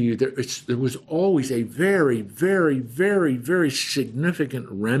saying to you, there was always a very, very, very, very significant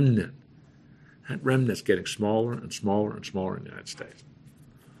remnant. That remnant's getting smaller and smaller and smaller in the United States.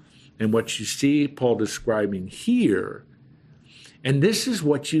 And what you see Paul describing here, and this is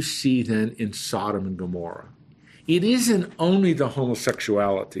what you see then in Sodom and Gomorrah. it isn't only the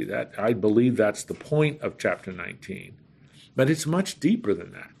homosexuality. That I believe that's the point of chapter 19, but it's much deeper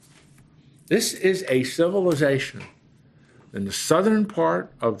than that. This is a civilization in the southern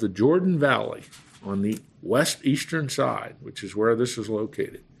part of the Jordan Valley on the eastern side, which is where this is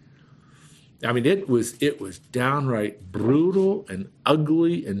located. I mean, it was downright brutal and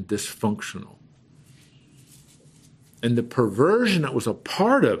ugly and dysfunctional. And the perversion that was a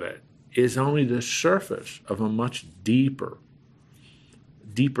part of it is only the surface of a much deeper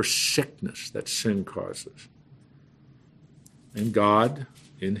sickness that sin causes. And God,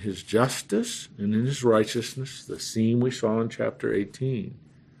 in his justice and in his righteousness, the scene we saw in chapter 18,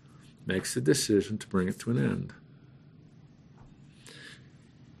 makes the decision to bring it to an end.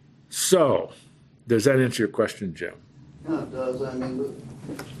 So, does that answer your question, Jim? Yeah, it does. I mean, the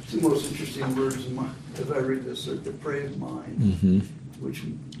two most interesting words as I read this are depraved mind, which,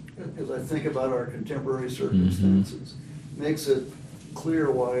 as I think about our contemporary circumstances, makes it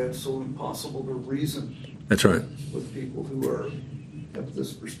clear why it's so impossible to reason That's right. with people who have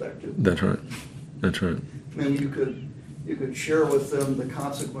this perspective. That's right. That's right. I mean, you could share with them the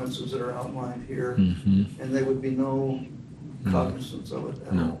consequences that are outlined here, and there would be no cognizance of it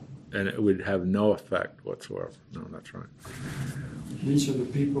at all. And it would have no effect whatsoever. No, that's right. These are the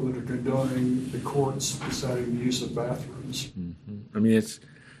people that are condoning the courts deciding the use of bathrooms. I mean,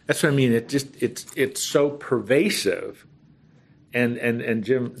 that's what I mean. It's so pervasive, and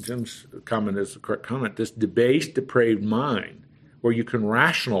Jim's comment is the correct comment. This debased, depraved mind, where you can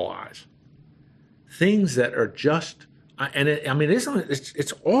rationalize things that are just,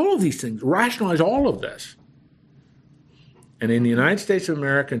 it's all of these things. Rationalize all of this. And in the United States of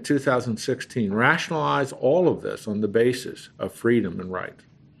America in 2016, rationalize all of this on the basis of freedom and right.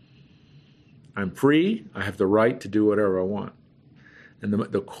 I'm free. I have the right to do whatever I want. And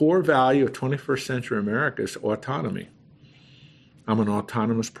the core value of 21st century America is autonomy. I'm an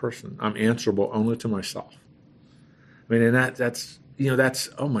autonomous person. I'm answerable only to myself. I mean, and that's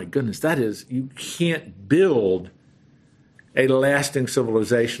oh my goodness, you can't build a lasting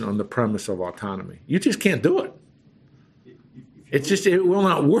civilization on the premise of autonomy. You just can't do it. It will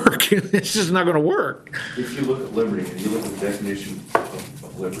not work. It's just not going to work. If you look at liberty and you look at the definition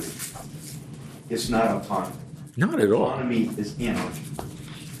of liberty, it's not autonomy. Not at all. Autonomy is anarchy.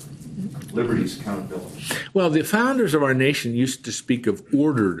 Liberty is accountability. Well, the founders of our nation used to speak of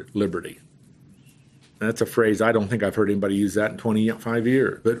ordered liberty. That's a phrase I don't think I've heard anybody use that in 25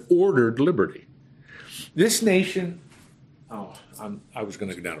 years. But ordered liberty. This nation, I was going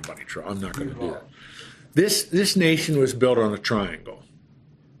to go down a bunny trail. I'm not going to do that. This nation was built on a triangle.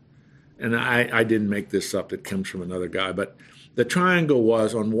 And I didn't make this up. It comes from another guy. But the triangle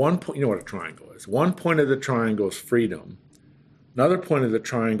was on one point. You know what a triangle is. One point of the triangle is freedom. Another point of the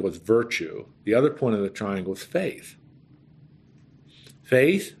triangle is virtue. The other point of the triangle is faith.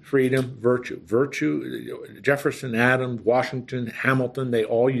 Faith, freedom, virtue. Virtue, Jefferson, Adams, Washington, Hamilton, they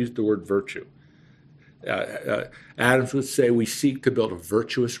all used the word virtue. Adams would say we seek to build a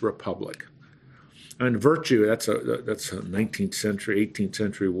virtuous republic. And virtue, that's a 19th century, 18th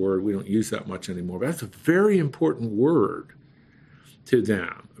century word. We don't use that much anymore. But that's a very important word to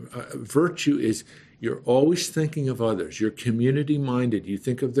them. Virtue is you're always thinking of others. You're community-minded. You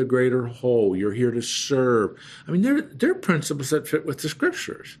think of the greater whole. You're here to serve. I mean, they're principles that fit with the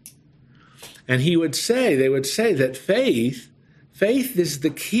Scriptures. And they would say that faith is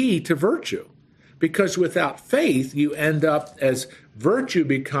the key to virtue. Because without faith, you end up as virtue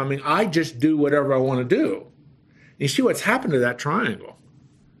becoming, I just do whatever I want to do. You see what's happened to that triangle.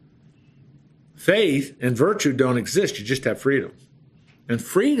 Faith and virtue don't exist. You just have freedom. And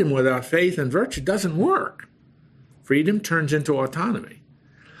freedom without faith and virtue doesn't work. Freedom turns into autonomy.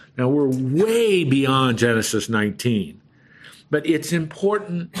 Now, we're way beyond Genesis 19. But it's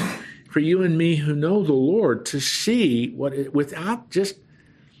important for you and me who know the Lord to see without just,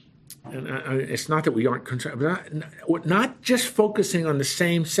 and it's not that we aren't concerned, but not just focusing on the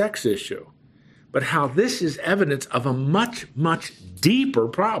same-sex issue, but how this is evidence of a much, much deeper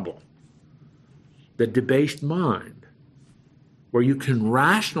problem. The debased mind, where you can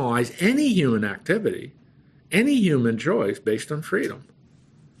rationalize any human activity, any human choice based on freedom.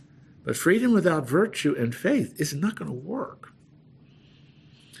 But freedom without virtue and faith is not going to work.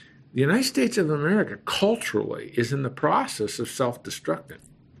 The United States of America, culturally, is in the process of self-destructing.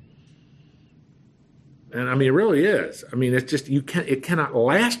 And I mean, it really is. I mean, it's just, it cannot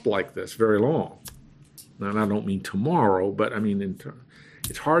last like this very long. Now, I don't mean tomorrow, but I mean,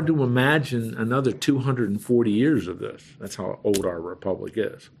 it's hard to imagine another 240 years of this. That's how old our republic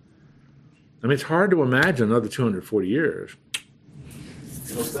is. I mean, it's hard to imagine another 240 years.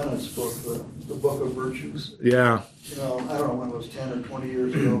 Bennett's book, the Book of Virtues. Yeah, I don't know when it was, 10 or 20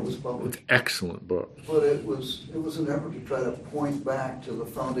 years ago it was published. excellent book. But it was an effort to try to point back to the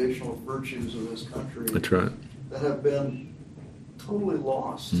foundational virtues of this country. That's right. That have been totally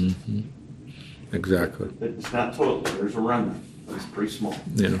lost. Hmm. Exactly. It's not total, there's a remnant, but it's pretty small.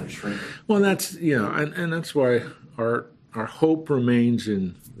 Yeah. It's shrinking. Well, that's, and that's why our hope remains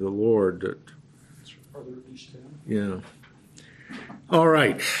in the Lord. That, Are there at least 10? yeah. All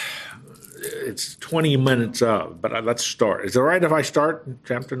right. It's 20 minutes of, but let's start. Is it all right if I start in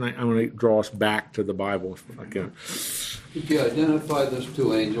chapter 9? I'm going to draw us back to the Bible if I can. Did you identify those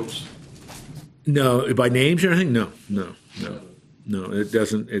two angels? No, by names or anything? No. It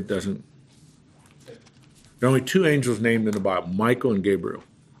doesn't. There are only two angels named in the Bible: Michael and Gabriel.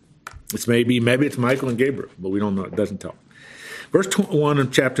 It's maybe it's Michael and Gabriel, but we don't know. It doesn't tell. Verse 1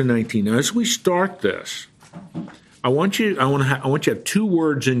 of chapter 19. Now, as we start this, I want you to have two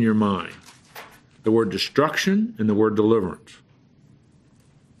words in your mind: the word destruction and the word deliverance.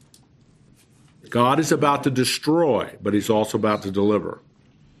 God is about to destroy, but He's also about to deliver.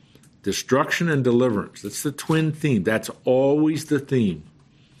 Destruction and deliverance. That's the twin theme. That's always the theme.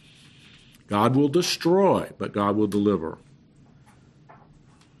 God will destroy, but God will deliver.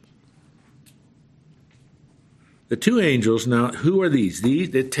 The two angels, now, who are these?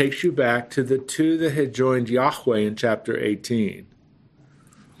 It takes you back to the two that had joined Yahweh in chapter 18.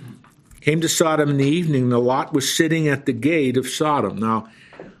 Came to Sodom in the evening, and Lot was sitting at the gate of Sodom. Now,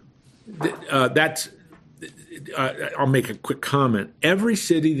 I'll make a quick comment. Every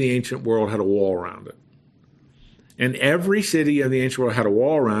city of the ancient world had a wall around it. And every city of the ancient world had a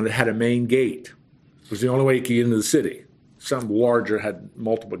wall around it, had a main gate. It was the only way you could get into the city. Some larger had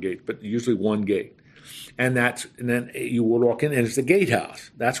multiple gates, but usually one gate. And then you would walk in, and it's the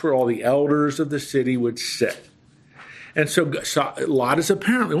gatehouse. That's where all the elders of the city would sit. And so Lot is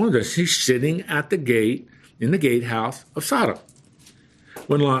apparently one of those. He's sitting at the gate, in the gatehouse of Sodom.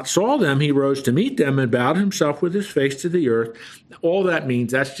 When Lot saw them, he rose to meet them and bowed himself with his face to the earth. All that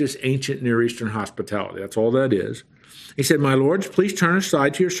means, that's just ancient Near Eastern hospitality. That's all that is. He said, "My lords, please turn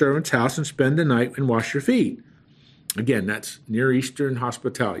aside to your servant's house and spend the night and wash your feet." Again, that's Near Eastern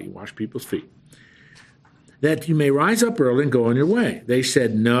hospitality. You wash people's feet. "That you may rise up early and go on your way." They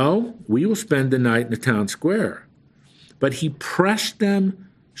said, "No, we will spend the night in the town square." But he pressed them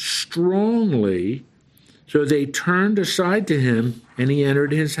strongly, so they turned aside to him, and he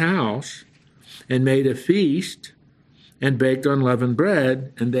entered his house and made a feast and baked unleavened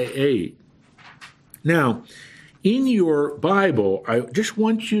bread, and they ate. Now, in your Bible, I just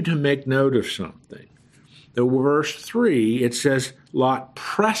want you to make note of something. The verse 3, it says, Lot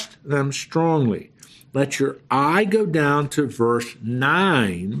pressed them strongly. Let your eye go down to verse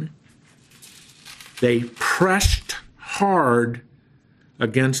 9. They pressed hard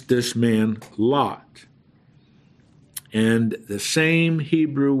against this man, Lot. And the same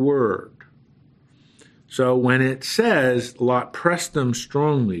Hebrew word. So when it says Lot pressed them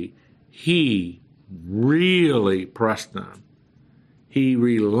strongly, he really pressed them. He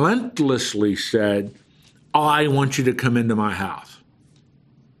relentlessly said, "I want you to come into my house."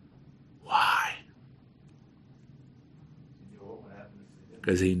 Why?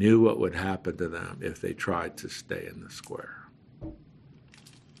 Because he knew what would happen to them if they tried to stay in the square.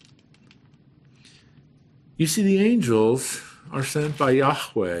 You see, the angels are sent by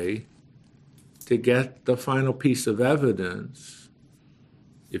Yahweh to get the final piece of evidence,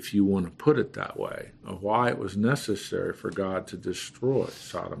 if you want to put it that way, of why it was necessary for God to destroy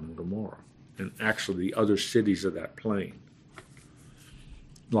Sodom and Gomorrah, and actually the other cities of that plain.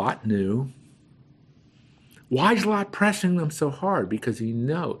 Lot knew. Why is Lot pressing them so hard? Because he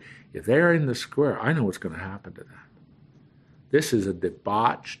knows if they're in the square, I know what's going to happen to them. This is a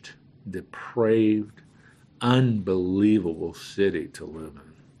debauched, depraved, unbelievable city to live in.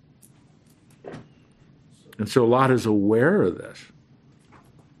 And so Lot is aware of this.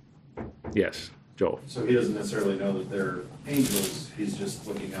 Yes, Joel. So he doesn't necessarily know that they're angels. He's just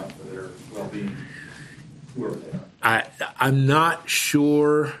looking out for their well-being, whoever they are. I'm not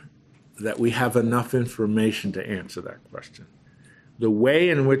sure that we have enough information to answer that question. The way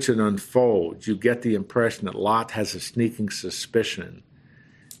in which it unfolds, you get the impression that Lot has a sneaking suspicion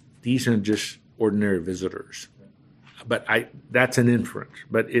these are just ordinary visitors. But that's an inference.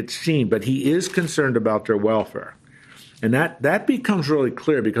 But he is concerned about their welfare. And that becomes really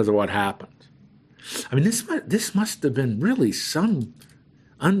clear because of what happened. I mean, this must have been really some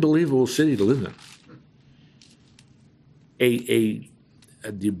unbelievable city to live in.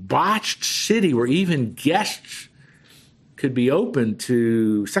 A debauched city where even guests could be open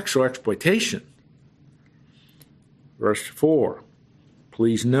to sexual exploitation. Verse 4,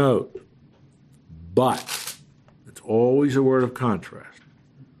 Please note, but, it's always a word of contrast.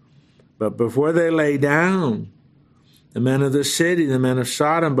 But before they lay down, the men of the city, the men of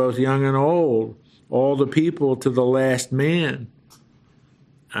Sodom, both young and old, all the people to the last man.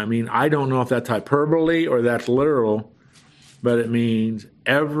 I mean, I don't know if that's hyperbole or that's literal, but it means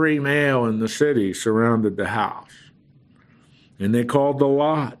every male in the city surrounded the house. And they called the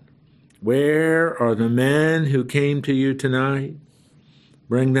lot. Where are the men who came to you tonight?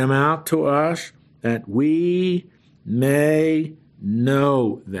 Bring them out to us that we may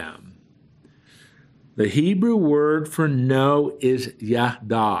know them. The Hebrew word for know is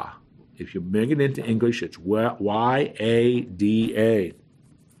yada. If you make it into English, it's Y-A-D-A.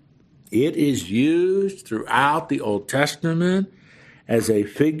 It is used throughout the Old Testament as a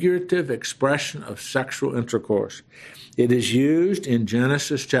figurative expression of sexual intercourse. It is used in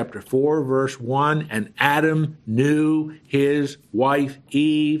Genesis chapter 4, verse 1, and Adam knew his wife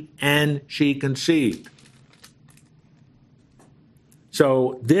Eve, and she conceived.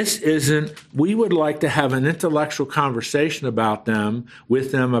 So this isn't, we would like to have an intellectual conversation about them,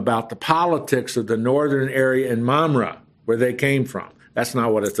 with them about the politics of the northern area in Mamre, where they came from. That's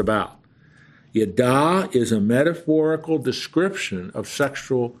not what it's about. Yada is a metaphorical description of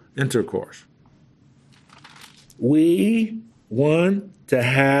sexual intercourse. We want to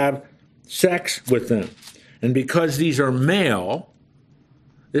have sex with them. And because these are male,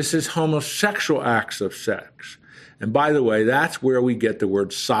 this is homosexual acts of sex. And by the way, that's where we get the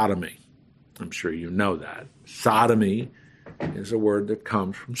word sodomy. I'm sure you know that. Sodomy is a word that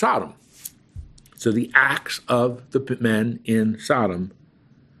comes from Sodom. So the acts of the men in Sodom.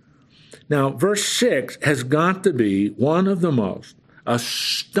 Now, verse 6 has got to be one of the most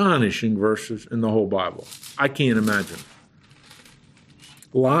astonishing verses in the whole Bible. I can't imagine.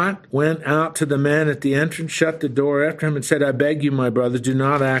 Lot went out to the men at the entrance, shut the door after him, and said, I beg you, my brothers, do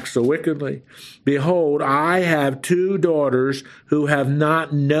not act so wickedly. Behold, I have 2 daughters who have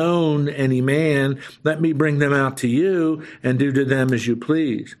not known any man. Let me bring them out to you, and do to them as you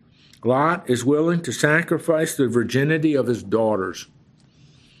please. Lot is willing to sacrifice the virginity of his daughters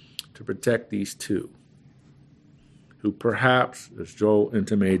to protect these 2, who perhaps, as Joel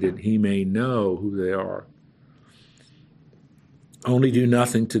intimated, he may know who they are. Only do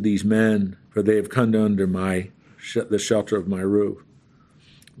nothing to these men, for they have come under the shelter of my roof.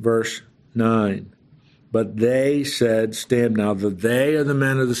 Verse 9, but they said, stand now, they are the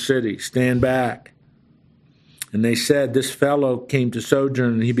men of the city, stand back. And they said, this fellow came to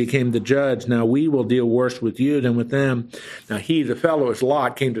sojourn, and he became the judge. Now we will deal worse with you than with them. Now he, the fellow, is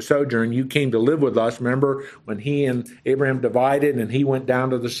Lot, came to sojourn. You came to live with us. Remember when he and Abraham divided, and he went down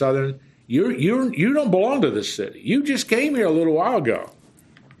to the southern? You don't belong to this city. You just came here a little while ago.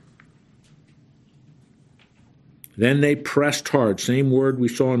 Then they pressed hard, same word we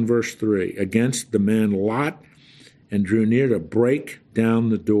saw in verse 3, against the man Lot, and drew near to break down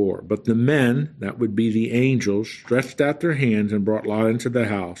the door. But the men, that would be the angels, stretched out their hands and brought Lot into the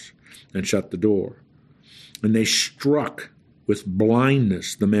house and shut the door. And they struck with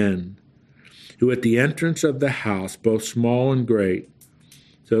blindness the men, who at the entrance of the house, both small and great,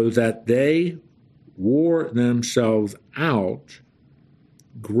 so that they wore themselves out,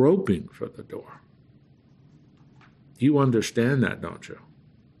 groping for the door. You understand that, don't you?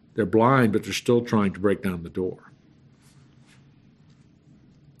 They're blind, but they're still trying to break down the door.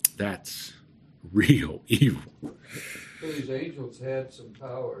 That's real evil. So these angels had some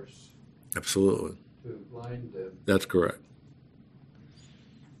powers Absolutely. to blind them. That's correct.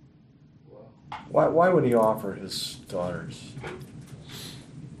 Wow. Why would he offer his daughters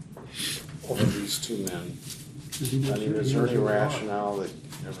over these 2 men? I mean, is there any rationale that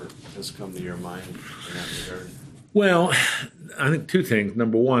ever has come to your mind in that regard? Well, I think 2 things.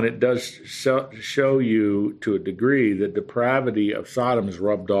 Number one, it does show you to a degree the depravity of Sodom is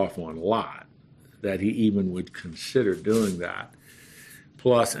rubbed off on Lot, that he even would consider doing that.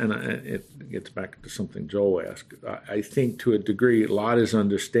 Plus, and it gets back to something Joel asked, I think to a degree Lot is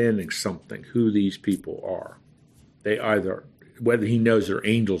understanding something, who these people are. They either, whether he knows they're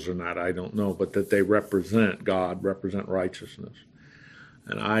angels or not, I don't know, but that they represent God, represent righteousness.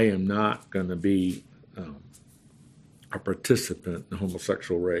 And I am not going to be a participant in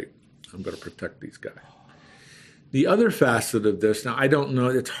homosexual rape. I'm going to protect these guys. The other facet of this, now I don't know,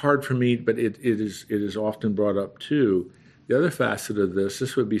 it's hard for me, but it is often brought up too. The other facet of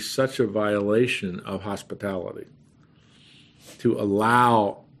this would be such a violation of hospitality to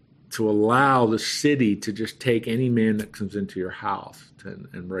allow the city to just take any man that comes into your house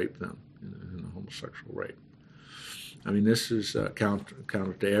and rape them in a homosexual rape. I mean, this is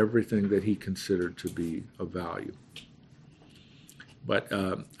counter to everything that he considered to be of value. But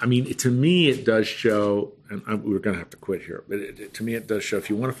I mean, to me, it does show, and we're going to have to quit here. But to me, it does show. If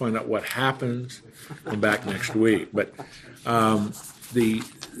you want to find out what happens, come back next week. But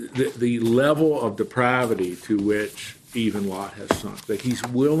the level of depravity to which even Lot has sunk, that he's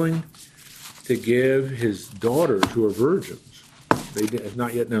willing to give his daughters, who are virgins, they have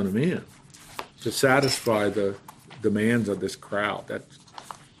not yet known a man, to satisfy the demands of this crowd. That's,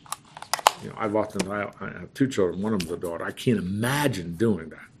 I have 2 children, one of them's a daughter. I can't imagine doing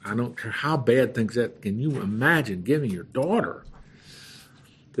that. I don't care how bad things that. Can you imagine giving your daughter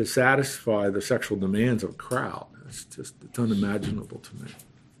to satisfy the sexual demands of a crowd? It's unimaginable to me.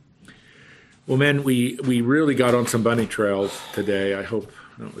 Well, men, we really got on some bunny trails today. I hope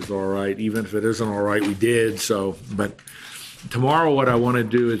that was all right. Even if it isn't all right, we did. So, but tomorrow, what I want to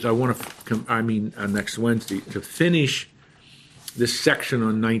do is next Wednesday, to finish this section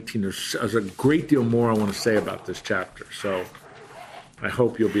on 19. There's a great deal more I want to say about this chapter. So I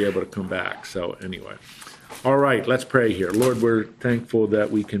hope you'll be able to come back. So anyway, all right, let's pray here. Lord, we're thankful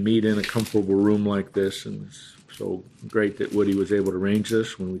that we can meet in a comfortable room like this, and it's so great that Woody was able to arrange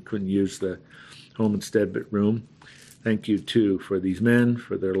this when we couldn't use the Homestead room. Thank you, too, for these men,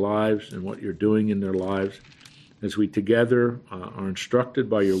 for their lives and what you're doing in their lives, as we together are instructed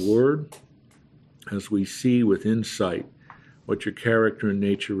by your word, as we see with insight what your character and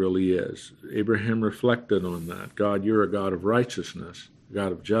nature really is. Abraham reflected on that. God, you're a God of righteousness, a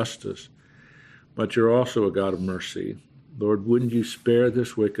God of justice, but you're also a God of mercy. Lord, wouldn't you spare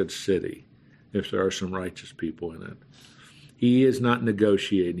this wicked city if there are some righteous people in it? He is not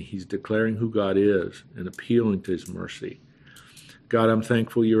negotiating. He's declaring who God is and appealing to his mercy. God, I'm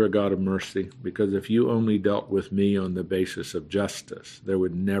thankful you're a God of mercy, because if you only dealt with me on the basis of justice, there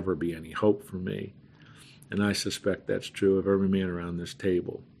would never be any hope for me. And I suspect that's true of every man around this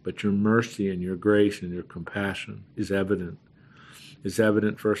table. But your mercy and your grace and your compassion is evident. It's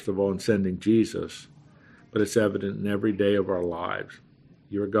evident, first of all, in sending Jesus, but it's evident in every day of our lives.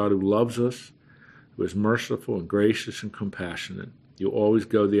 You're a God who loves us, who is merciful and gracious and compassionate. You always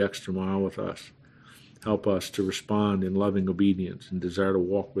go the extra mile with us. Help us to respond in loving obedience and desire to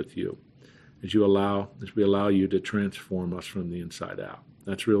walk with you as we allow you to transform us from the inside out.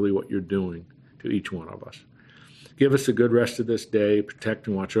 That's really what you're doing to each one of us. Give us a good rest of this day. Protect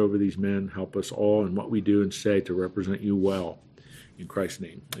and watch over these men. Help us all in what we do and say to represent you well. In Christ's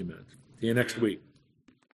name, amen. See you next week.